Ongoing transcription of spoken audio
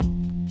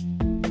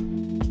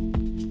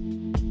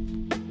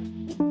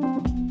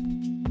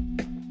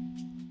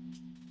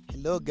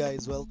Hello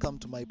guys, welcome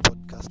to my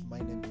podcast. My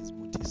name is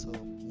Mutiso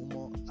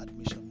Mumo,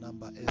 admission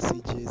number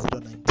SCJ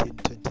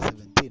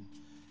 019-2017.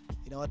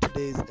 In our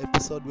today's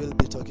episode, we'll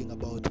be talking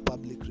about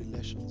public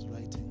relations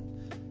writing.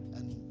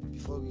 And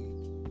before we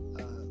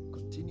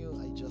continue,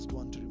 I just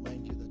want to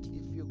remind you that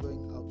if you're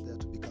going out there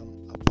to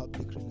become a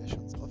public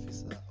relations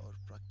officer or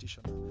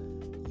practitioner,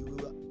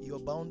 you are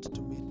bound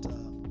to meet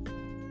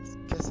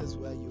cases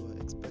where you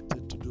are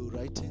expected to do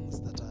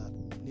writings that are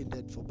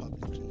needed for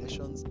public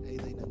relations,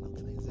 either in an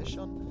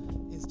organization,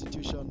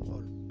 institution,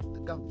 or the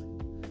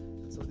government.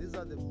 And so these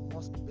are the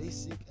most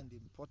basic and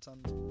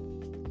important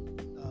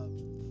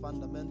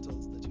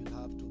fundamentals that you'll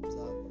have to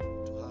observe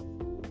to have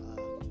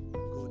a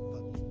good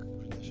public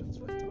relations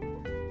writer.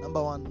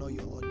 Number one, know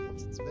your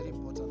audience. It's very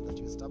important that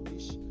you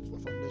establish a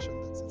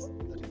foundation that is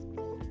grounded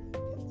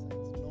in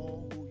insights.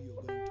 Know who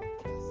you're going to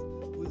address,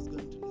 who is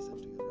going to listen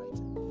to your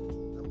writing.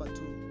 Number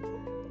two,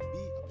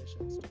 be a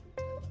patient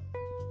storyteller.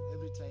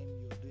 Every time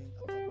you're doing a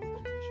public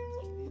relations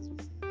release, we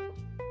say that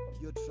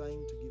you're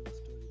trying to give a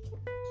story but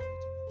not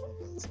writing a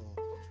novel. So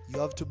you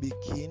have to be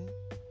keen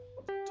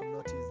to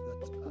notice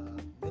that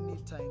many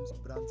times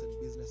brands and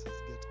businesses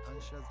get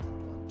anxious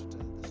and want to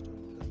tell the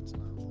story right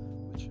now,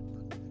 which should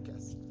not be the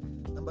case.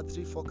 Number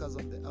three, focus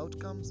on the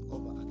outcomes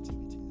over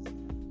activities.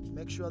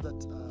 Make sure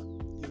that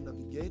you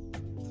navigate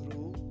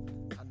through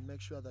and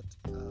make sure that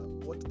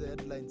what the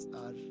headlines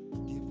are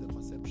give the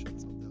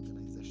perceptions of the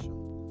organization.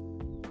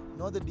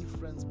 Know the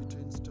difference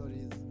between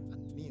stories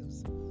and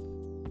news.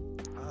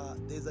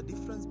 There's a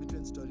difference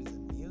between stories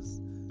and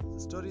news.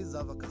 Stories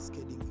have a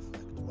cascading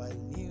effect, while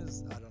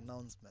news are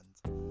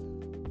announcements.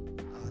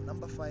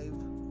 Number five,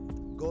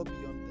 go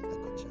beyond the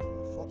echo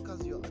chamber.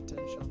 Focus your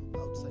attention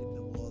outside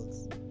the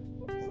walls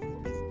of your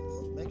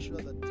business. Make sure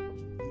that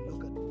you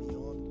look at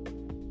beyond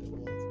the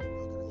walls of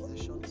your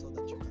organization so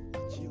that you can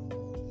achieve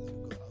more as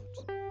you go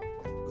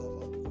out and go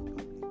on with your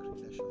public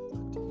relations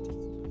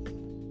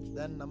activities.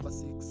 Then number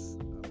six,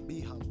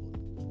 be humble.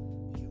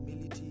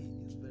 Humility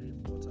is very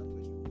important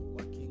when you're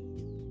working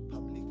with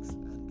publics,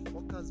 and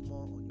focus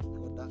more on your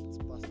products,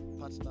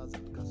 partners,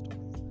 and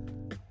customers.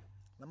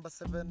 Number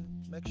seven,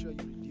 make sure you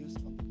reduce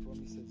on the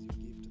promises you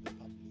give to the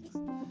publics,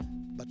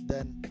 but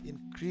then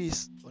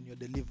increase on your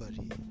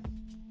delivery.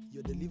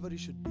 Your delivery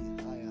should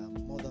be higher,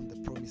 more than the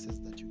promises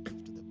that you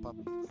give to the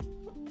publics.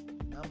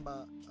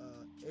 Number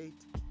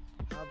eight,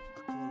 have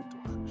a call to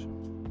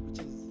action, which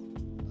is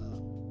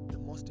the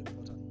most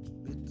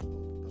important bit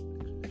of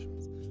public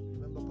relations.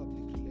 Remember,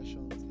 public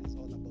relations is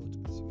all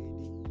about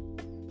persuading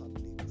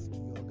publics to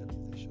your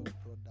organization,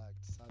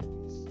 product,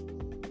 service,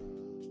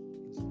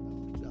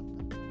 or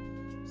government.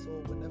 So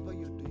whenever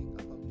you're doing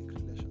a public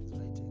relations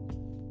writing,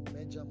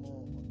 measure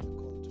more on the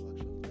call to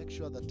action. Make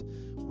sure that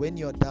when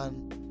you're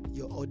done,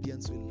 your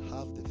audience will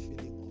have the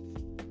feeling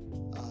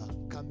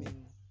of coming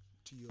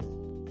to your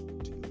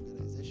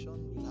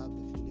organization, will have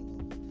the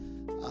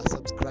feeling of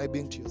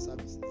subscribing to your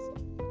services.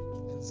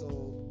 And so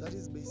that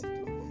is basically